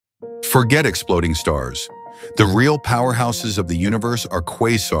Forget exploding stars. The real powerhouses of the universe are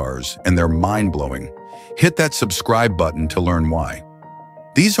quasars, and they're mind-blowing. Hit that subscribe button to learn why.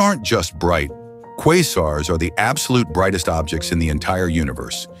 These aren't just bright. Quasars are the absolute brightest objects in the entire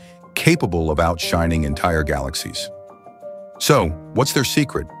universe, capable of outshining entire galaxies. So, what's their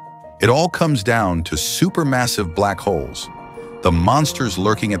secret? It all comes down to supermassive black holes, the monsters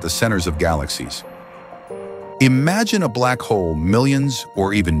lurking at the centers of galaxies. Imagine a black hole millions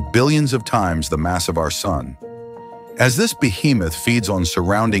or even billions of times the mass of our sun. As this behemoth feeds on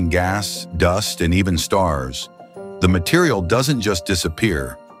surrounding gas, dust, and even stars, the material doesn't just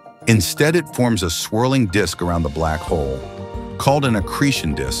disappear. Instead, it forms a swirling disk around the black hole, called an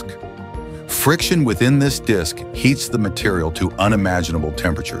accretion disk. Friction within this disk heats the material to unimaginable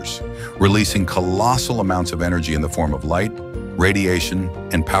temperatures, releasing colossal amounts of energy in the form of light, radiation,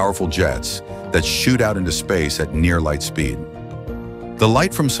 and powerful jets that shoot out into space at near light speed. The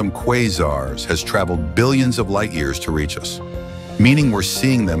light from some quasars has traveled billions of light years to reach us, meaning we're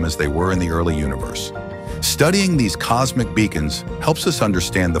seeing them as they were in the early universe. Studying these cosmic beacons helps us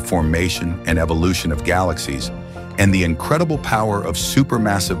understand the formation and evolution of galaxies and the incredible power of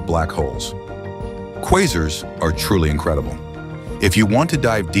supermassive black holes. Quasars are truly incredible. If you want to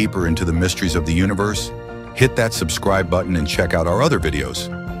dive deeper into the mysteries of the universe, hit that subscribe button and check out our other videos.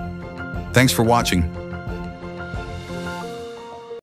 Thanks for watching.